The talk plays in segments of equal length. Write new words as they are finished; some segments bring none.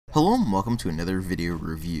Hello and welcome to another video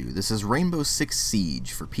review. This is Rainbow Six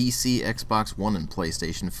Siege for PC, Xbox One, and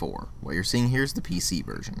PlayStation 4. What you're seeing here is the PC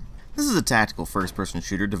version. This is a tactical first-person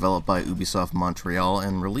shooter developed by Ubisoft Montreal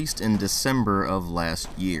and released in December of last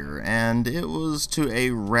year, and it was to a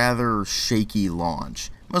rather shaky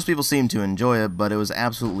launch. Most people seemed to enjoy it, but it was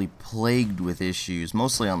absolutely plagued with issues,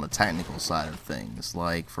 mostly on the technical side of things,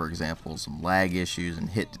 like, for example, some lag issues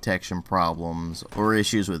and hit detection problems, or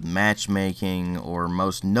issues with matchmaking, or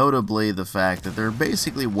most notably the fact that there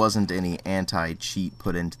basically wasn't any anti-cheat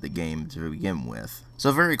put into the game to begin with.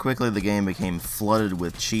 So very quickly the game became flooded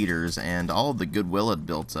with cheaters, and all of the goodwill it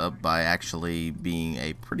built up by actually being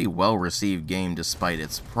a pretty well-received game despite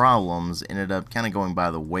its problems ended up kind of going by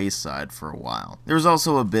the wayside for a while. There was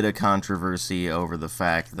also a bit of controversy over the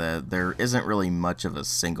fact that there isn't really much of a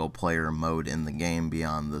single-player mode in the game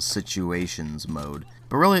beyond the situations mode.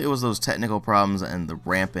 But really, it was those technical problems and the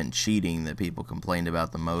rampant cheating that people complained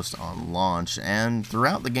about the most on launch, and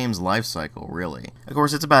throughout the game's life cycle, really. Of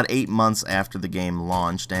course, it's about 8 months after the game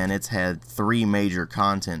launched, and it's had 3 major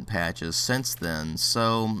content patches since then,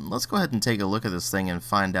 so let's go ahead and take a look at this thing and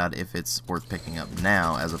find out if it's worth picking up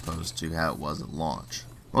now as opposed to how it was at launch.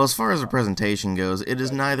 Well, as far as the presentation goes, it is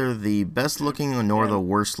neither the best looking nor the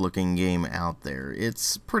worst looking game out there.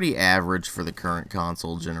 It's pretty average for the current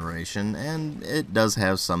console generation, and it does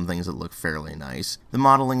have some things that look fairly nice. The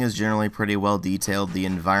modeling is generally pretty well detailed. The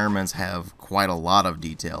environments have quite a lot of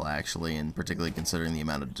detail actually, and particularly considering the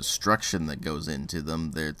amount of destruction that goes into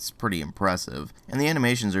them, it's pretty impressive. And the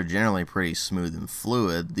animations are generally pretty smooth and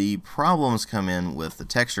fluid. The problems come in with the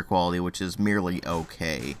texture quality, which is merely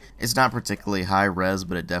okay. It's not particularly high res,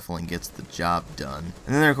 but it definitely gets the job done.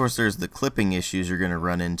 And then of course there's the clipping issues you're going to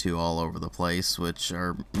run into all over the place, which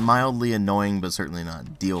are mildly annoying but certainly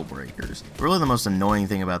not deal breakers. Really the most annoying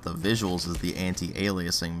thing about the visuals is the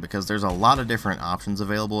anti-aliasing, because there's a lot of different options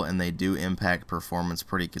available and they do impact performance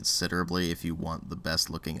pretty considerably if you want the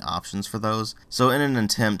best looking options for those. So in an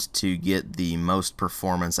attempt to get the most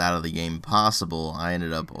performance out of the game possible, I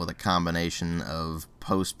ended up with a combination of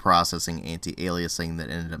post-processing anti-aliasing that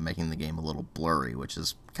ended up making the game a little blurry, which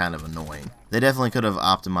is kind of annoying. They definitely could have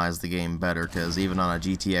optimized the game better, because even on a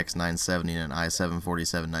GTX 970 and an i7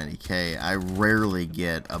 4790K, I rarely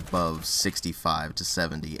get above 65 to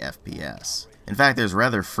 70 FPS. In fact, there's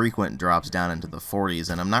rather frequent drops down into the 40s,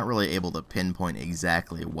 and I'm not really able to pinpoint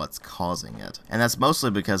exactly what's causing it. And that's mostly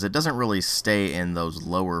because it doesn't really stay in those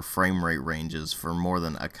lower frame rate ranges for more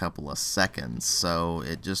than a couple of seconds, so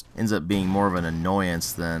it just ends up being more of an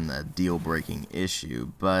annoyance than a deal-breaking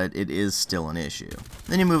issue, but it is still an issue.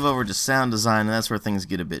 Then you move over to sound design, and that's where things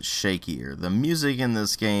get a bit shakier. The music in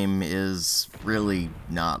this game is really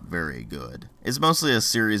not very good. It's mostly a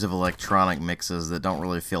series of electronic mixes that don't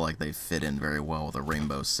really feel like they fit in very well with a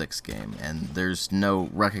Rainbow Six game, and there's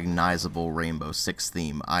no recognizable Rainbow Six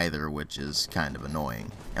theme either, which is kind of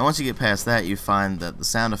annoying. And once you get past that, you find that the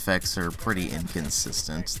sound effects are pretty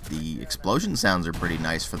inconsistent. The explosion sounds are pretty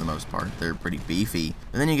nice for the most part, they're pretty beefy,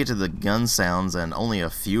 and then you get to the gun sounds and only a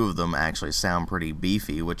few of them actually sound pretty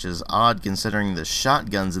beefy, which is odd considering the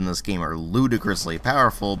shotguns in this game are ludicrously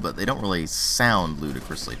powerful, but they don't really sound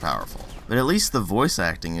ludicrously powerful. But at least the voice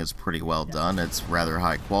acting is pretty well done. It's rather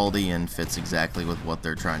high quality and fits exactly with what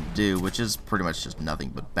they're trying to do, which is pretty much just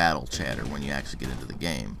nothing but battle chatter when you actually get into the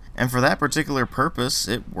game. And for that particular purpose,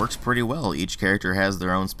 it works pretty well. Each character has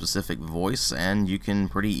their own specific voice, and you can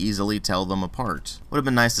pretty easily tell them apart. Would have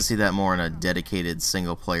been nice to see that more in a dedicated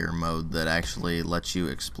single-player mode that actually lets you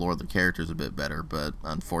explore the characters a bit better, but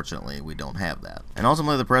unfortunately we don't have that. And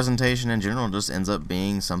ultimately the presentation in general just ends up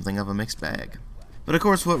being something of a mixed bag. But of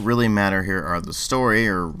course what really matter here are the story,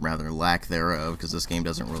 or rather lack thereof, because this game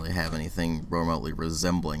doesn't really have anything remotely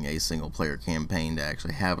resembling a single player campaign to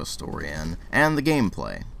actually have a story in, and the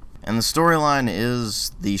gameplay. And the storyline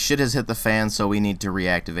is, the shit has hit the fan, so we need to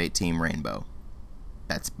reactivate Team Rainbow.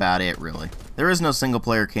 That's about it, really. There is no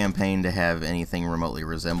single-player campaign to have anything remotely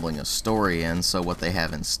resembling a story in, so what they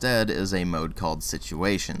have instead is a mode called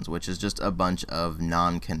Situations, which is just a bunch of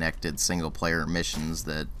non-connected single-player missions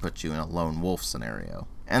that put you in a lone wolf scenario.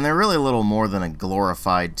 And they're really little more than a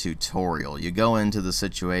glorified tutorial. You go into the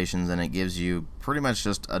situations and it gives you pretty much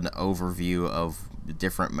just an overview of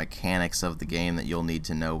different mechanics of the game that you'll need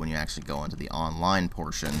to know when you actually go into the online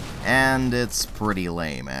portion, and it's pretty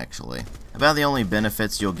lame actually. About the only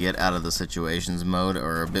benefits you'll get out of the situations mode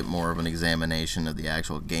are a bit more of an examination of the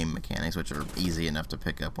actual game mechanics, which are easy enough to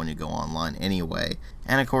pick up when you go online anyway,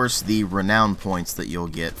 and of course the renown points that you'll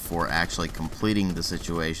get for actually completing the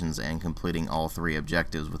situations and completing all 3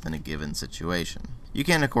 objectives within a given situation. You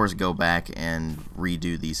can, of course, go back and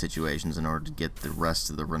redo these situations in order to get the rest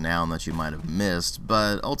of the renown that you might have missed,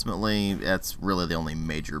 but ultimately, that's really the only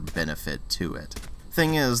major benefit to it.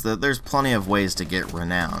 Thing is that there's plenty of ways to get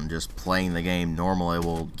renown. Just playing the game normally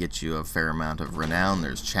will get you a fair amount of renown.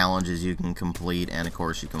 There's challenges you can complete, and of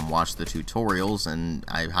course you can watch the tutorials, and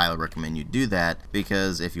I highly recommend you do that,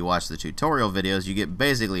 because if you watch the tutorial videos, you get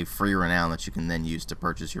basically free renown that you can then use to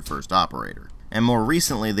purchase your first operator. And more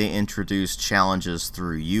recently, they introduced challenges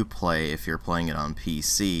through Uplay if you're playing it on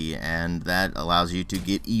PC, and that allows you to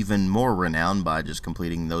get even more renown by just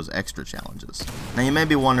completing those extra challenges. Now you may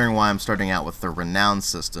be wondering why I'm starting out with the renown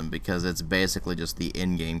system, because it's basically just the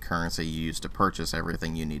in-game currency you use to purchase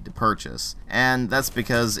everything you need to purchase. And that's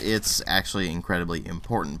because it's actually incredibly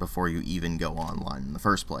important before you even go online in the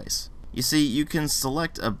first place. You see, you can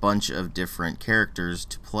select a bunch of different characters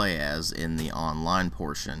to play as in the online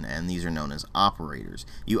portion, and these are known as operators.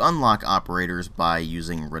 You unlock operators by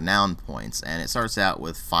using renown points, and it starts out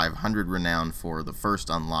with 500 renown for the first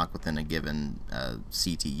unlock within a given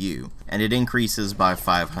CTU, and it increases by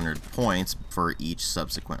 500 points for each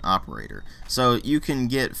subsequent operator. So you can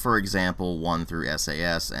get, for example, one through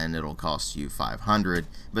SAS, and it'll cost you 500,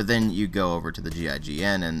 but then you go over to the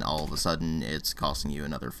GIGN, and all of a sudden it's costing you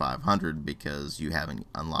another 500. Because you haven't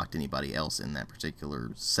unlocked anybody else in that particular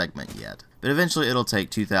segment yet. But eventually it'll take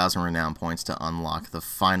 2,000 renown points to unlock the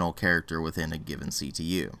final character within a given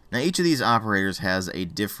CTU. Now each of these operators has a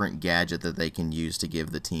different gadget that they can use to give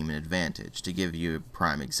the team an advantage. To give you a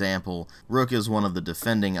prime example, Rook is one of the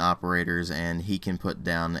defending operators, and he can put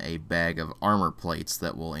down a bag of armor plates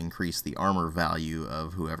that will increase the armor value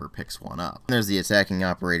of whoever picks one up. And there's the attacking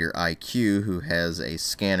operator IQ, who has a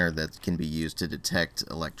scanner that can be used to detect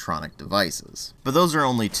electronic devices. But those are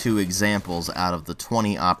only 2 examples out of the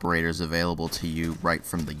 20 operators available to you right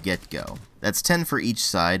from the get-go. That's 10 for each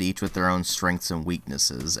side, each with their own strengths and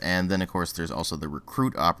weaknesses, and then of course there's also the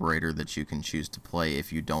recruit operator that you can choose to play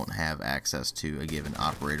if you don't have access to a given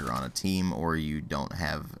operator on a team, or you don't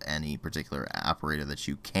have any particular operator that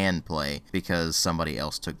you can play because somebody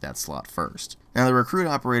else took that slot first. Now the recruit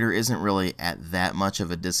operator isn't really at that much of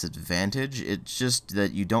a disadvantage, it's just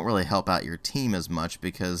that you don't really help out your team as much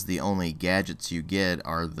because the only gadgets you get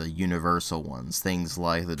are the universal ones, things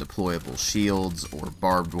like the deployable shields or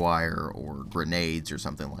barbed wire or grenades or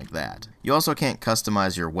something like that. You also can't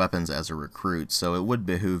customize your weapons as a recruit, so it would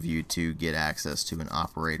behoove you to get access to an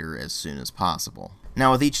operator as soon as possible.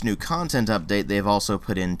 Now with each new content update, they've also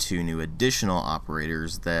put in 2 new additional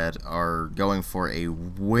operators that are going for a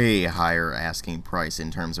way higher asking price in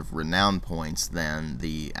terms of renown points than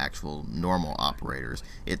the actual normal operators.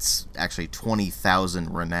 It's actually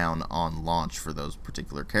 20,000 renown on launch for those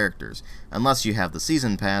particular characters, unless you have the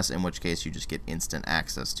season pass, in which case you just get instant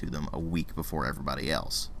access to them a week before everybody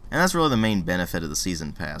else. And that's really the main benefit of the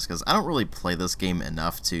Season Pass, because I don't really play this game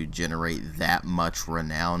enough to generate that much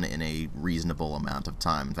renown in a reasonable amount of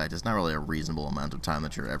time. In fact, it's not really a reasonable amount of time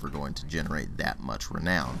that you're ever going to generate that much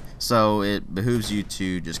renown. So it behooves you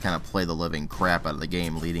to just kind of play the living crap out of the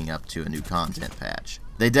game leading up to a new content patch.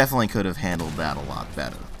 They definitely could have handled that a lot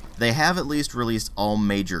better. They have at least released all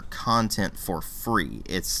major content for free.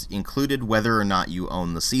 It's included whether or not you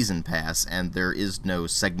own the Season Pass, and there is no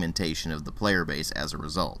segmentation of the player base as a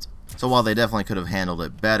result. So while they definitely could have handled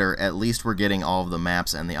it better, at least we're getting all of the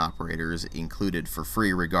maps and the operators included for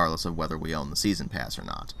free regardless of whether we own the Season Pass or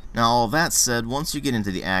not. Now all that said, once you get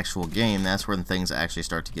into the actual game, that's when things actually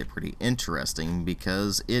start to get pretty interesting,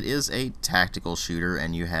 because it is a tactical shooter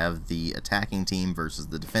and you have the attacking team versus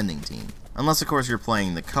the defending team. Unless of course you're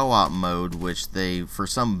playing the co-op mode, which they for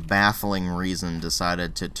some baffling reason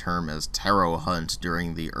decided to term as Taro Hunt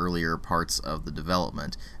during the earlier parts of the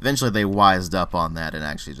development. Eventually they wised up on that and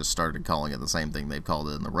actually just started calling it the same thing they've called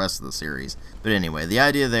it in the rest of the series. But anyway, the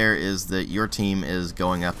idea there is that your team is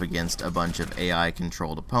going up against a bunch of AI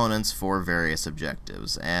controlled opponents for various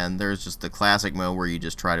objectives, and there's just the classic mode where you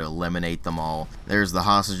just try to eliminate them all. There's the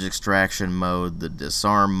hostage extraction mode, the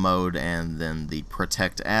disarm mode, and then the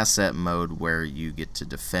protect asset mode, where you get to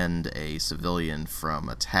defend a civilian from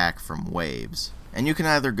attack from waves. And you can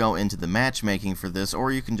either go into the matchmaking for this,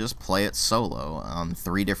 or you can just play it solo on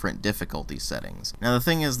 3 different difficulty settings. Now the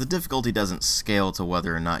thing is, the difficulty doesn't scale to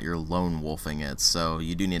whether or not you're lone wolfing it, so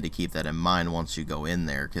you do need to keep that in mind once you go in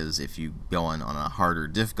there, because if you go in on a harder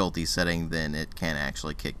difficulty setting, then it can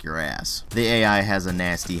actually kick your ass. The AI has a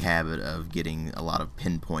nasty habit of getting a lot of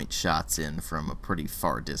pinpoint shots in from a pretty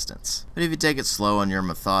far distance. But if you take it slow and you're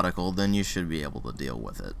methodical, then you should be able to deal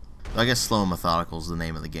with it. I guess slow and methodical is the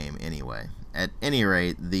name of the game anyway. At any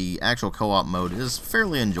rate, the actual co-op mode is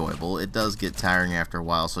fairly enjoyable. It does get tiring after a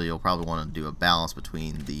while, so you'll probably want to do a balance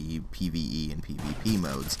between the PvE and PvP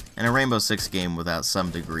modes. And a Rainbow Six game without some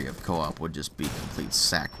degree of co-op would just be complete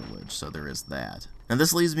sacrilege, so there is that. Now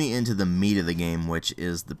this leads me into the meat of the game, which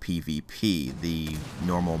is the PvP, the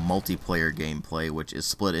normal multiplayer gameplay, which is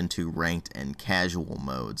split into ranked and casual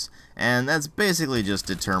modes. And that's basically just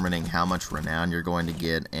determining how much renown you're going to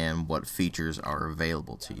get and what features are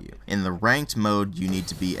available to you. In the ranked mode, you need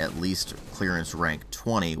to be at least clearance rank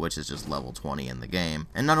 20, which is just level 20 in the game.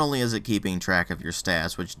 And not only is it keeping track of your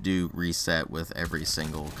stats, which do reset with every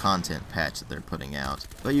single content patch that they're putting out,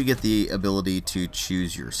 but you get the ability to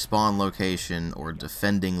choose your spawn location or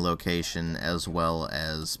defending location, as well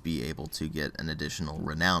as be able to get an additional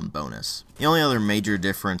renown bonus. The only other major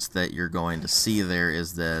difference that you're going to see there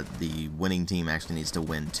is that the winning team actually needs to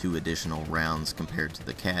win 2 additional rounds compared to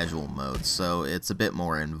the casual mode, so it's a bit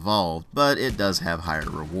more involved, but it does have higher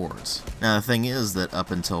rewards. Now the thing is that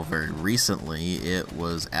up until very recently, it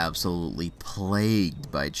was absolutely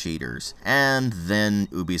plagued by cheaters, and then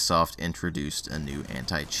Ubisoft introduced a new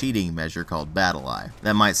anti-cheating measure called BattleEye.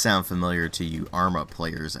 That might sound familiar to you Arma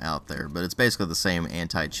players out there, but it's basically the same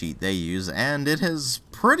anti-cheat they use, and it has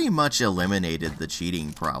pretty much eliminated the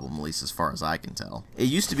cheating problem, at least as far as I can tell. It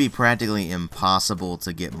used to be practically impossible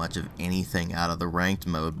to get much of anything out of the ranked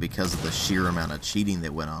mode because of the sheer amount of cheating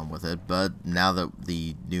that went on with it, but now that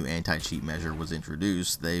the new anti-cheat measure was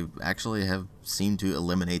introduced, they actually have seemed to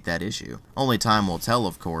eliminate that issue. Only time will tell,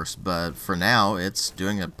 of course, but for now, it's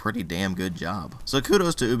doing a pretty damn good job. So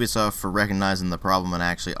kudos to Ubisoft for recognizing the problem and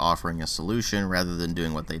actually offering a solution rather than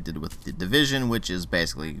doing what they did with The Division, which is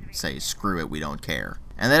basically say, screw it, we don't care.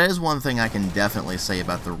 And that is one thing I can definitely say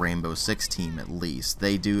about the Rainbow Six team, at least.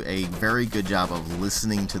 They do a very good job of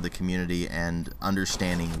listening to the community and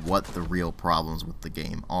understanding what the real problems with the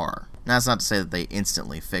game are. Now, that's not to say that they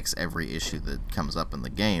instantly fix every issue that comes up in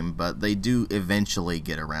the game, but they do eventually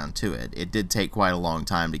get around to it. It did take quite a long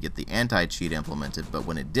time to get the anti-cheat implemented, but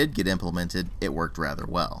when it did get implemented, it worked rather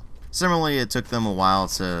well. Similarly, it took them a while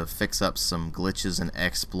to fix up some glitches and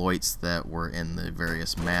exploits that were in the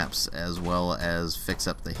various maps, as well as fix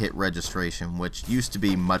up the hit registration, which used to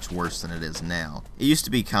be much worse than it is now. It used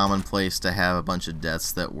to be commonplace to have a bunch of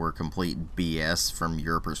deaths that were complete BS from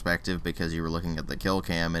your perspective because you were looking at the kill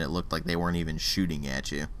cam and it looked like they weren't even shooting at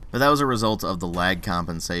you. But that was a result of the lag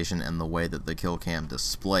compensation and the way that the kill cam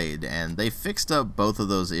displayed, and they fixed up both of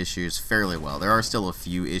those issues fairly well. There are still a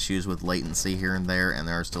few issues with latency here and there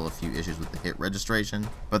are still a few issues with the hit registration,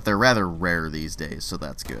 but they're rather rare these days, so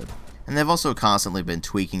that's good. And they've also constantly been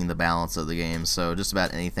tweaking the balance of the game, so just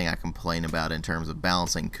about anything I complain about in terms of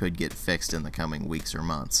balancing could get fixed in the coming weeks or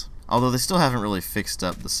months. Although they still haven't really fixed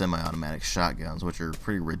up the semi-automatic shotguns, which are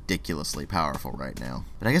pretty ridiculously powerful right now.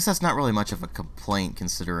 But I guess that's not really much of a complaint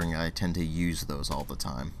considering I tend to use those all the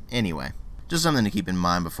time. Anyway, just something to keep in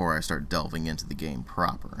mind before I start delving into the game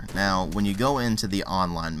proper. Now, when you go into the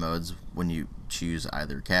online modes, when you choose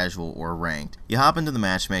either casual or ranked, you hop into the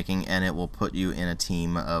matchmaking and it will put you in a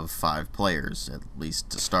team of 5 players, at least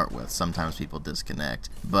to start with. Sometimes people disconnect.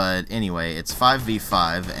 But anyway, it's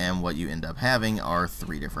 5v5 and what you end up having are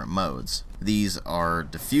 3 different modes. These are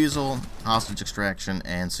Defusal, Hostage Extraction,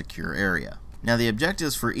 and Secure Area. Now the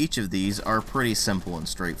objectives for each of these are pretty simple and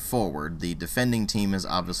straightforward. The defending team is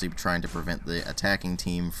obviously trying to prevent the attacking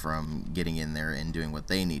team from getting in there and doing what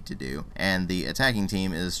they need to do, and the attacking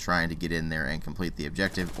team is trying to get in there and complete the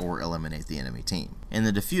objective or eliminate the enemy team. In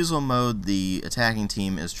the defusal mode, the attacking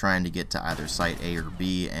team is trying to get to either site A or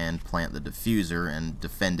B and plant the diffuser and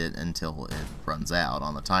defend it until it runs out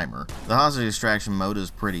on the timer. The hostage extraction mode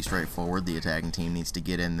is pretty straightforward. The attacking team needs to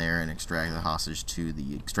get in there and extract the hostage to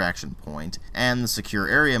the extraction point. And the secure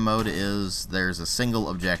area mode is there's a single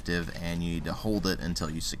objective and you need to hold it until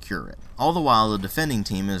you secure it. All the while the defending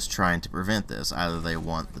team is trying to prevent this. Either they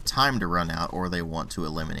want the time to run out or they want to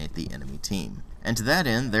eliminate the enemy team. And to that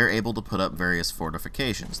end, they're able to put up various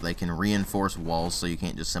fortifications. They can reinforce walls so you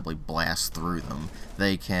can't just simply blast through them.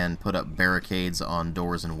 They can put up barricades on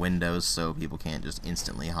doors and windows so people can't just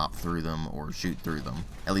instantly hop through them or shoot through them.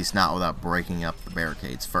 At least not without breaking up the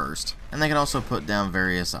barricades first. And they can also put down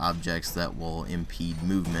various objects that will impede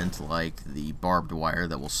movement, like the barbed wire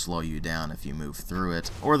that will slow you down if you move through it,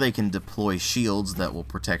 or they can deploy shields that will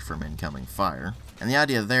protect from incoming fire. And the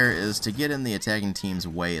idea there is to get in the attacking team's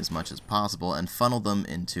way as much as possible and funnel them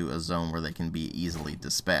into a zone where they can be easily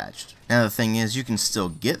dispatched. Now the thing is, you can still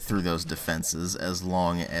get through those defenses as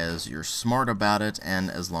long as you're smart about it and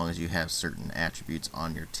as long as you have certain attributes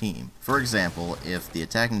on your team. For example, if the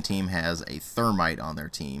attacking team has a thermite on their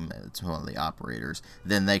team, it's one of the operators,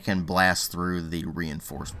 then they can blast through the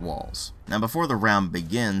reinforced walls. Now before the round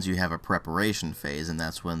begins, you have a preparation phase, and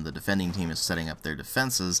that's when the defending team is setting up their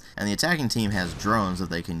defenses, and the attacking team has drones that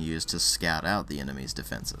they can use to scout out the enemy's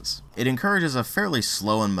defenses. It encourages a fairly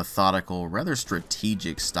slow and methodical, rather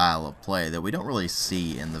strategic style of play that we don't really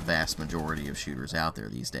see in the vast majority of shooters out there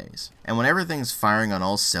these days. And when everything's firing on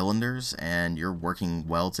all cylinders and you're working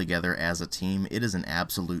well together as a team, it is an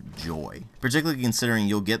absolute joy. Particularly considering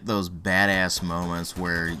you'll get those badass moments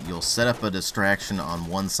where you'll set up a distraction on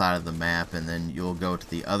one side of the map and then you'll go to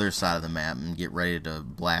the other side of the map and get ready to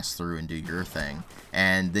blast through and do your thing.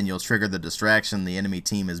 And then you'll trigger the distraction, the enemy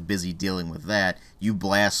team is busy dealing with that, you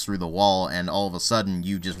blast through the wall, and all of a sudden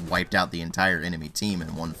you just wiped out the entire enemy team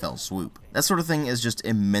in one fell swoop. That sort of thing is just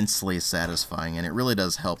immensely satisfying, and it really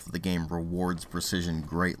does help that the game rewards precision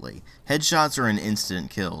greatly. Headshots are an instant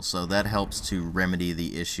kill, so that helps to remedy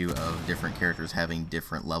the issue of different characters having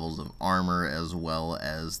different levels of armor as well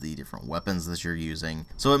as the different weapons that you're using.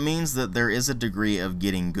 So it means that there is a degree of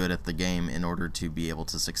getting good at the game in order to be able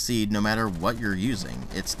to succeed no matter what you're using.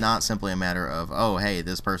 It's not simply a matter of, oh hey,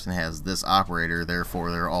 this person has this operator,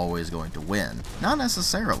 therefore they're always going to win. Not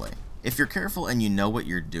necessarily. If you're careful and you know what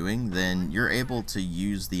you're doing, then you're able to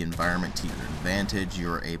use the environment to your advantage,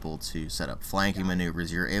 you're able to set up flanking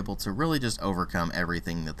maneuvers, you're able to really just overcome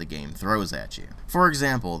everything that the game throws at you. For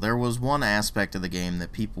example, there was one aspect of the game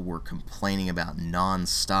that people were complaining about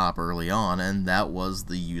non-stop early on, and that was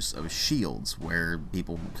the use of shields, where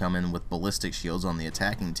people come in with ballistic shields on the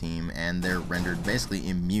attacking team and they're rendered basically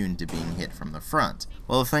immune to being hit from the front.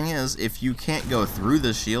 Well, the thing is, if you can't go through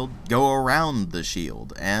the shield, go around the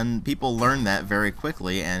shield, and people learned that very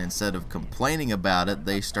quickly, and instead of complaining about it,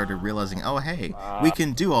 they started realizing, oh hey, we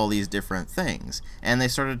can do all these different things, and they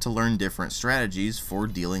started to learn different strategies for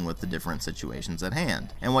dealing with the different situations at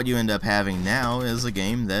hand. And what you end up having now is a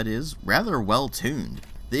game that is rather well tuned.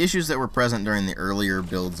 The issues that were present during the earlier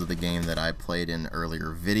builds of the game that I played in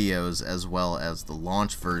earlier videos, as well as the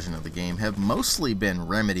launch version of the game, have mostly been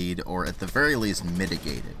remedied or at the very least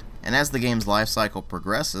mitigated. And as the game's life cycle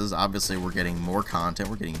progresses, obviously we're getting more content,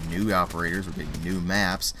 we're getting new operators, we're getting new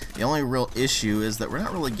maps. The only real issue is that we're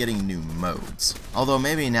not really getting new modes. Although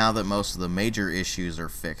maybe now that most of the major issues are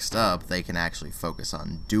fixed up, they can actually focus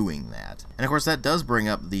on doing that. And of course that does bring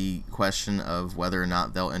up the question of whether or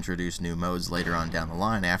not they'll introduce new modes later on down the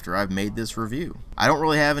line after I've made this review. I don't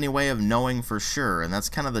really have any way of knowing for sure, and that's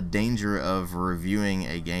kind of the danger of reviewing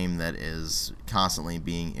a game that is constantly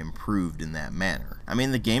being improved in that manner. I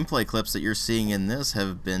mean, the gameplay clips that you're seeing in this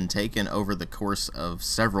have been taken over the course of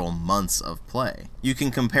several months of play. You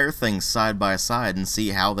can compare things side by side and see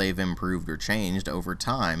how they've improved or changed over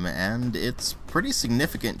time, and it's pretty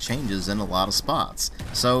significant changes in a lot of spots.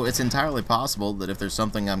 So it's entirely possible that if there's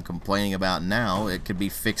something I'm complaining about now, it could be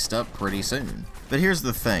fixed up pretty soon. But here's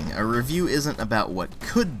the thing, a review isn't about what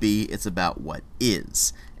could be, it's about what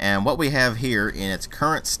is. And what we have here, in its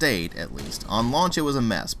current state at least, on launch it was a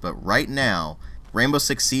mess, but right now, Rainbow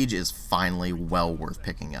Six Siege is finally well worth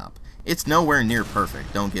picking up. It's nowhere near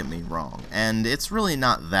perfect, don't get me wrong, and it's really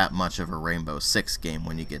not that much of a Rainbow Six game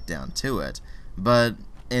when you get down to it, but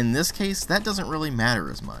in this case, that doesn't really matter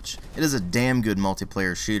as much. It is a damn good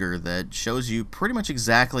multiplayer shooter that shows you pretty much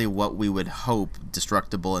exactly what we would hope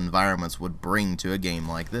destructible environments would bring to a game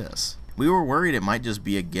like this. We were worried it might just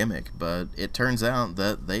be a gimmick, but it turns out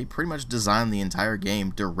that they pretty much designed the entire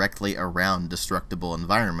game directly around destructible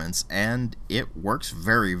environments, and it works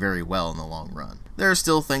very, very well in the long run. There are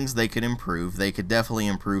still things they could improve. They could definitely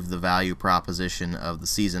improve the value proposition of the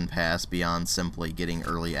Season Pass beyond simply getting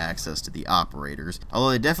early access to the operators,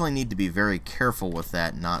 although they definitely need to be very careful with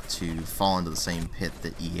that not to fall into the same pit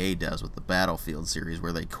that EA does with the Battlefield series,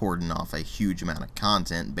 where they cordon off a huge amount of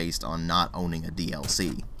content based on not owning a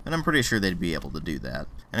DLC. And I'm pretty sure they'd be able to do that.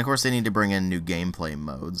 And of course they need to bring in new gameplay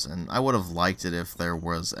modes, and I would have liked it if there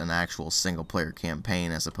was an actual single-player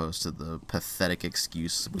campaign as opposed to the pathetic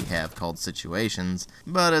excuse we have called situations,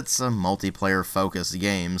 but it's a multiplayer-focused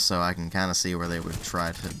game, so I can kind of see where they would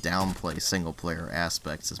try to downplay single-player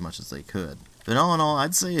aspects as much as they could. But all in all,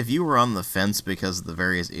 I'd say if you were on the fence because of the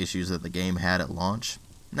various issues that the game had at launch,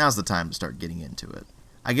 now's the time to start getting into it.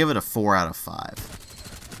 I give it a 4 out of 5.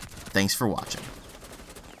 Thanks for watching.